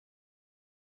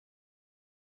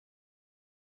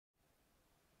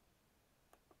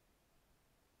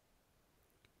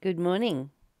Good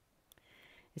morning.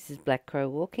 This is Black Crow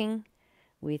Walking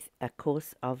with A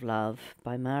Course of Love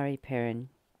by Mari Perrin.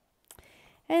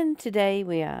 And today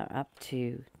we are up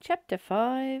to chapter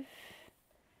 5,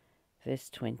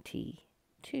 verse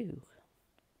 22.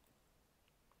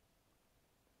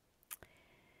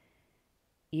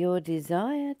 Your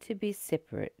desire to be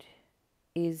separate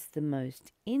is the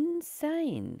most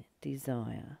insane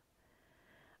desire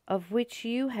of which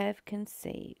you have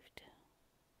conceived.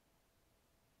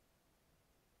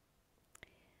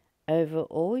 Over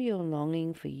all your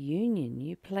longing for union,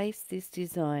 you place this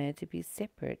desire to be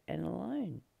separate and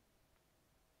alone.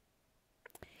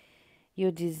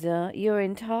 Your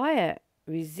entire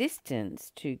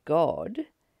resistance to God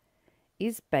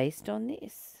is based on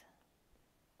this.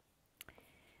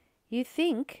 You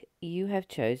think you have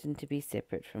chosen to be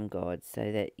separate from God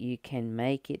so that you can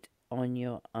make it on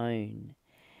your own.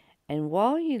 And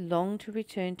while you long to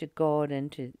return to God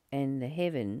and the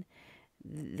heaven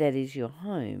that is your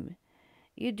home,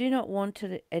 you do not want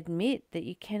to admit that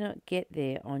you cannot get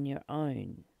there on your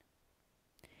own.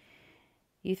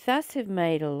 You thus have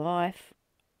made of life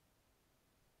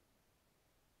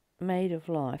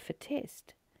a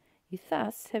test. You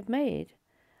thus have made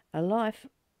a life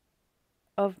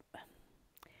of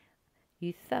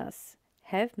You thus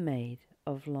have made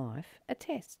of life a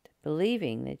test,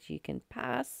 believing that you can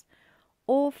pass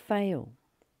or fail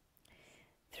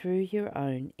through your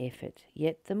own effort.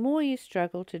 Yet the more you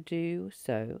struggle to do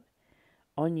so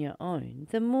on your own,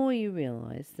 the more you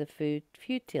realize the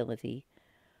futility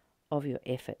of your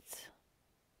efforts.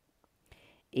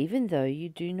 Even though you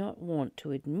do not want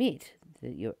to admit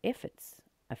that your efforts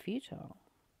are futile.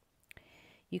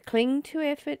 You cling to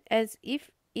effort as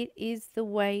if it is the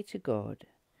way to God,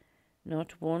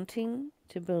 not wanting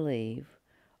to believe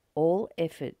all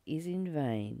effort is in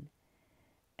vain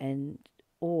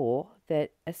or that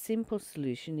a simple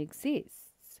solution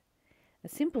exists. A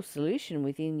simple solution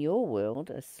within your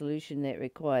world, a solution that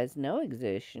requires no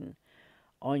exertion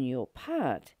on your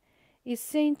part, is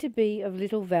seen to be of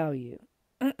little value.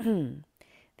 The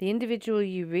individual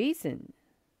you reason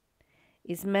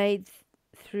is made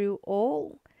through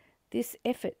all this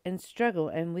effort and struggle,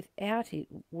 and without it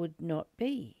would not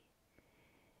be.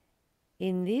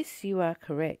 In this you are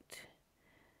correct,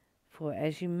 for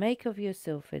as you make of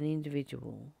yourself an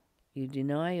individual, you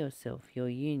deny yourself your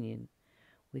union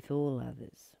with all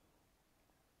others.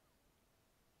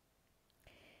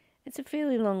 It's a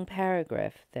fairly long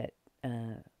paragraph, that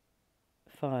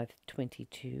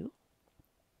 522.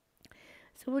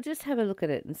 So we'll just have a look at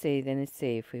it and see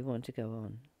if we want to go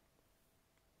on.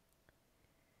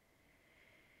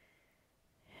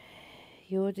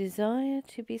 Your desire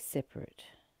to be separate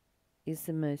is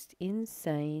the most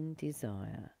insane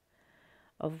desire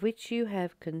of which you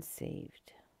have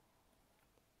conceived.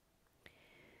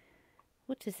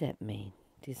 What does that mean,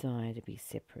 desire to be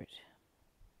separate?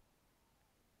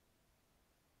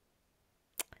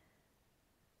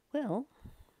 Well,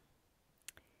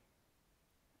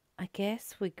 I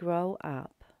guess we grow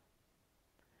up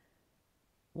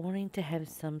wanting to have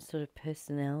some sort of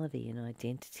personality and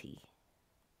identity.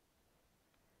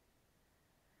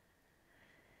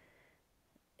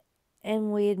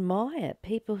 And we admire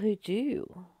people who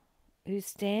do, who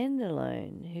stand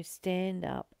alone, who stand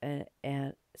out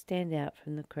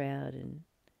from the crowd, and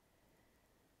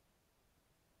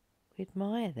we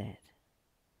admire that.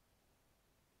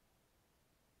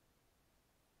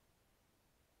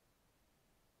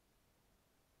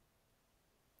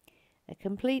 A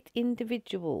complete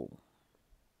individual.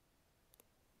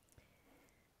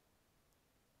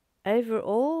 Over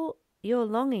all your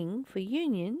longing for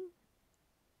union,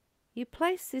 you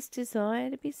place this desire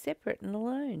to be separate and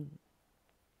alone.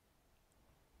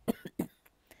 I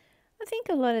think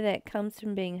a lot of that comes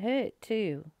from being hurt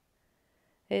too.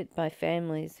 Hurt by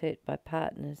families, hurt by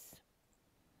partners.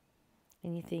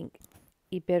 And you think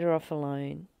you're better off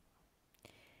alone.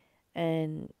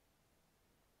 And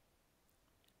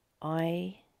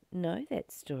I know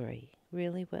that story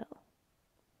really well.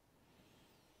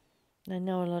 I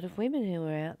know a lot of women who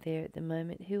are out there at the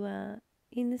moment who are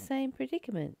in the same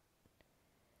predicament.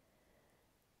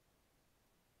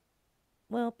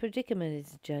 Well, predicament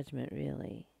is a judgment,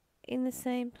 really. In the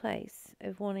same place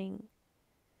of wanting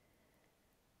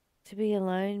to be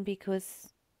alone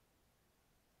because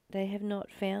they have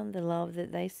not found the love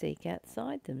that they seek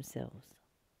outside themselves.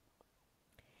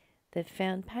 They've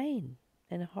found pain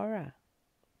and horror.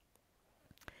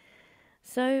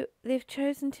 So they've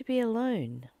chosen to be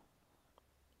alone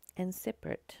and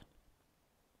separate.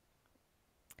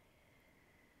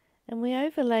 And we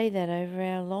overlay that over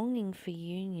our longing for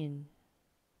union.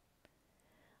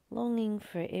 longing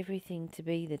for everything to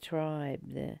be the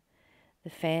tribe, the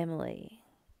family.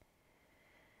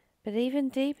 But even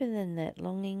deeper than that,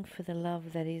 longing for the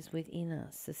love that is within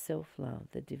us, the self-love,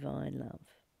 the divine love.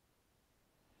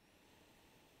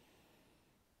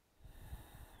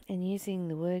 And using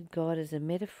the word God as a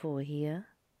metaphor here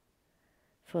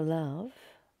for love,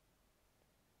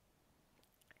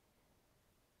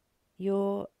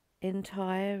 your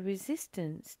entire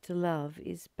resistance to love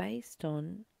is based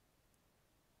on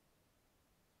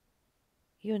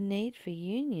your need for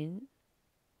union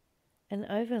and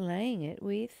overlaying it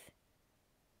with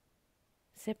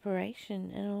separation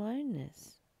and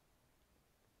aloneness.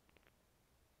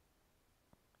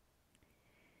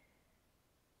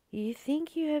 You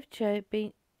think you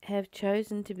have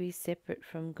chosen to be separate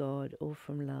from God or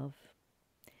from love,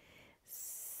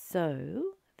 so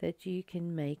that you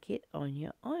can make it on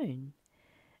your own.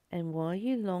 And while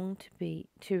you long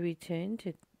to return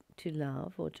to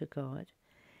love or to God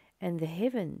and the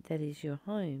heaven that is your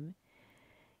home,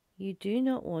 you do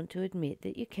not want to admit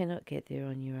that you cannot get there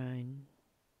on your own.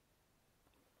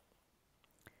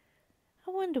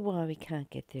 I wonder why we can't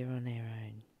get there on our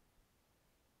own.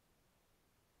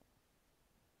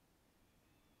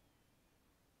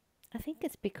 I think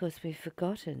it's because we've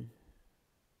forgotten.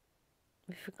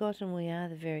 We've forgotten we are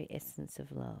the very essence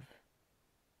of love.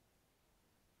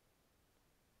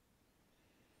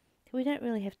 We don't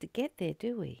really have to get there,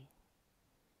 do we?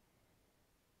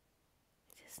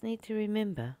 We just need to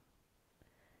remember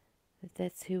that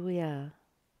that's who we are.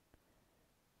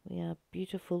 We are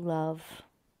beautiful love.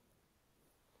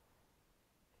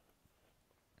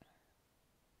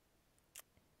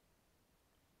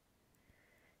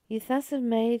 You thus have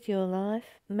made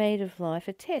of life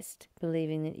a test,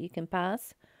 believing that you can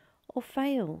pass or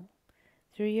fail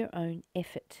through your own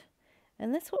effort.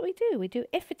 And that's what we do. We do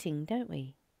efforting, don't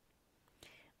we?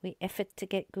 We effort to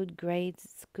get good grades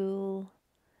at school.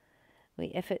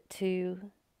 We effort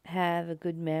to have a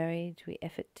good marriage. We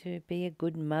effort to be a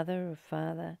good mother or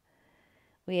father.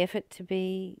 We effort to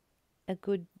be a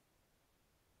good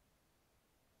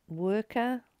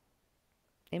worker,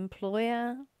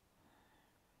 employer.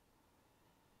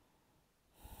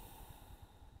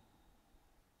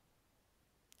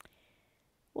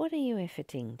 What are you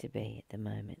efforting to be at the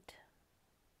moment?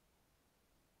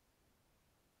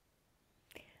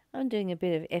 I'm doing a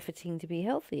bit of efforting to be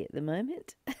healthy at the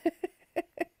moment.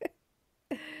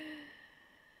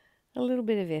 A little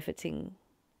bit of efforting.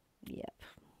 Yep.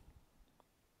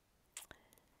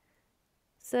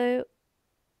 So,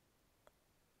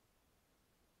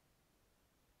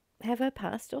 have I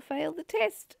passed or failed the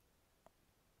test?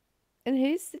 And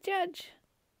who's the judge?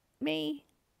 Me.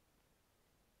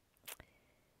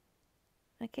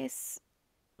 I guess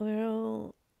we're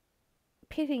all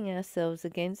pitting ourselves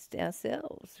against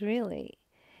ourselves, really.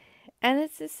 And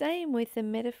it's the same with the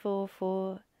metaphor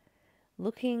for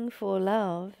looking for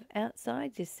love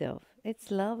outside yourself. It's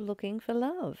love looking for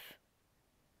love.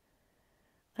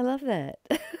 I love that.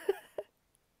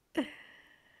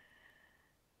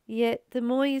 Yet the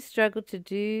more you struggle to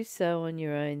do so on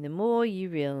your own, the more you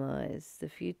realize the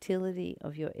futility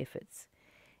of your efforts,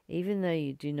 even though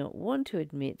you do not want to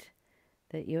admit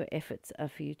that your efforts are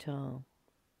futile.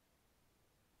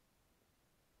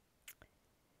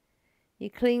 You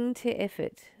cling to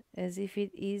effort as if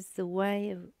it is the way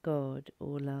of God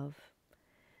or love,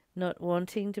 not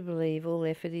wanting to believe all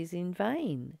effort is in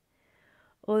vain,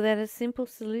 or that a simple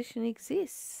solution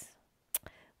exists.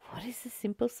 What is a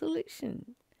simple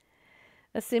solution?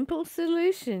 A simple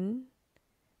solution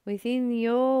within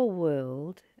your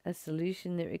world, a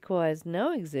solution that requires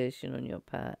no exertion on your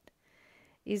part,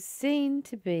 is seen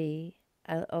to be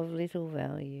of little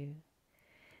value.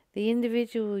 The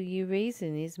individual you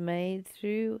reason is made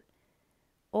through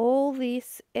all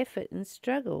this effort and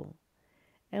struggle,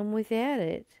 and without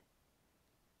it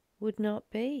would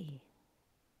not be.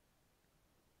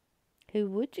 Who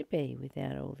would you be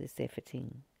without all this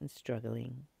efforting and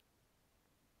struggling?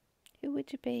 Who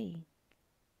would you be?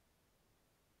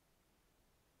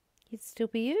 You'd still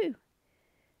be you.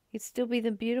 You'd still be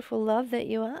the beautiful love that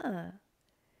you are.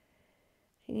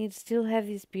 And you'd still have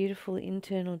this beautiful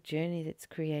internal journey that's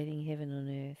creating heaven on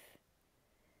earth.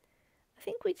 I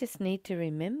think we just need to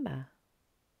remember.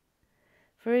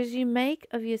 For as you make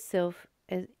of yourself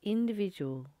as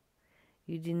individual,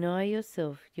 you deny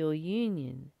yourself your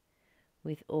union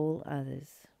with all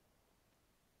others.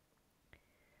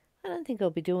 I don't think I'll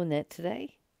be doing that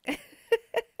today.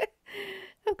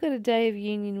 I've got a day of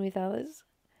union with others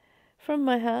from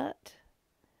my heart.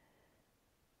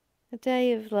 A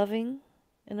day of loving,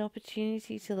 an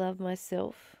opportunity to love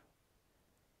myself.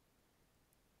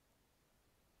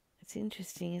 It's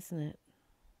interesting, isn't it?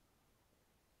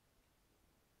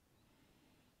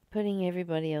 Putting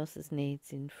everybody else's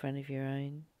needs in front of your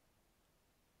own.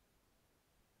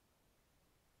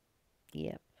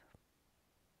 Yep.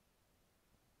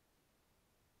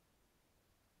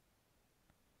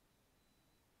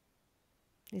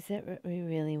 Is that what we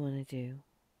really want to do?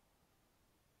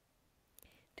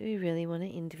 Do we really want to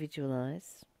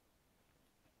individualize?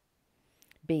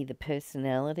 Be the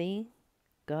personality?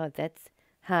 God, that's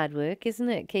hard work, isn't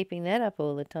it? Keeping that up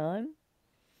all the time.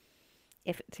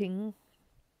 Efforting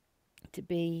to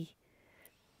be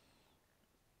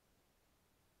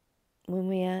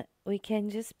when we can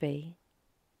just be.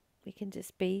 We can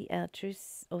just be our true,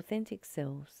 authentic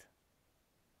selves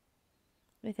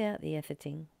without the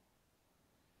efforting.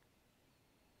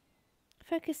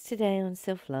 Focus today on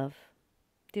self-love,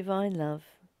 divine love,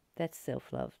 that's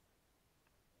self-love.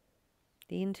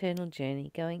 The internal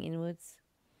journey, going inwards,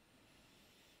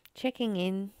 checking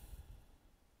in.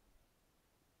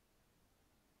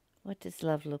 What does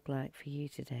love look like for you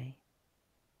today?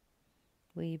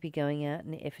 Will you be going out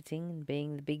and efforting and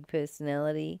being the big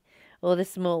personality or the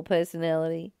small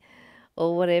personality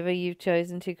or whatever you've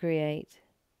chosen to create?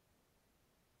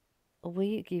 Or will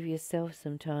you give yourself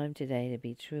some time today to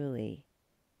be truly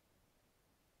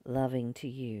loving to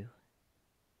you?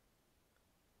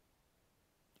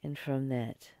 And from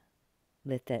that,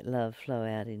 let that love flow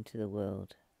out into the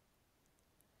world.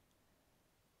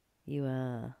 You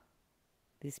are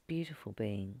this beautiful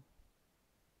being.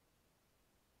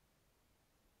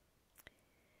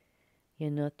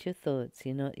 You're not your thoughts,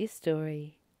 you're not your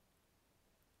story.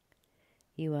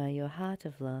 You are your heart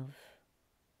of love.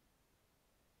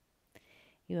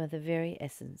 You are the very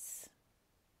essence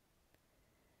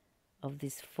of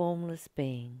this formless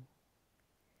being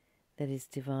that is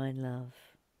divine love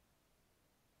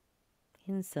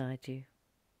inside you.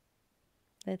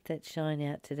 Let that shine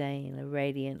out today in a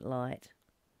radiant light.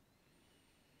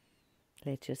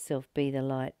 Let yourself be the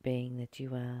light being that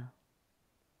you are.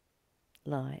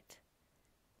 Light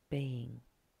being.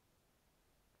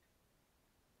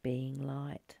 Being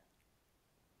light.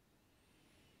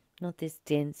 Not this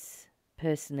dense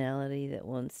personality that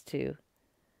wants to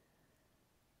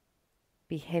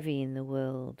be heavy in the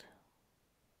world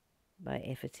by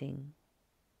efforting,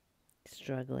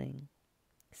 struggling,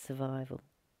 survival.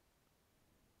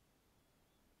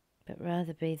 But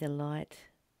rather be the light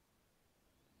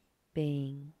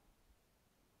being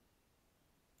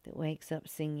that wakes up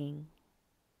singing,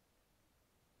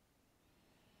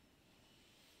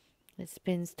 that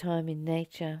spends time in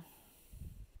nature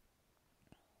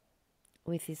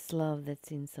with this love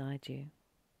that's inside you.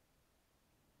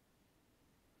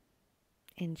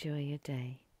 Enjoy your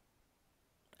day.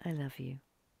 I love you.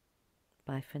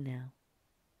 Bye for now.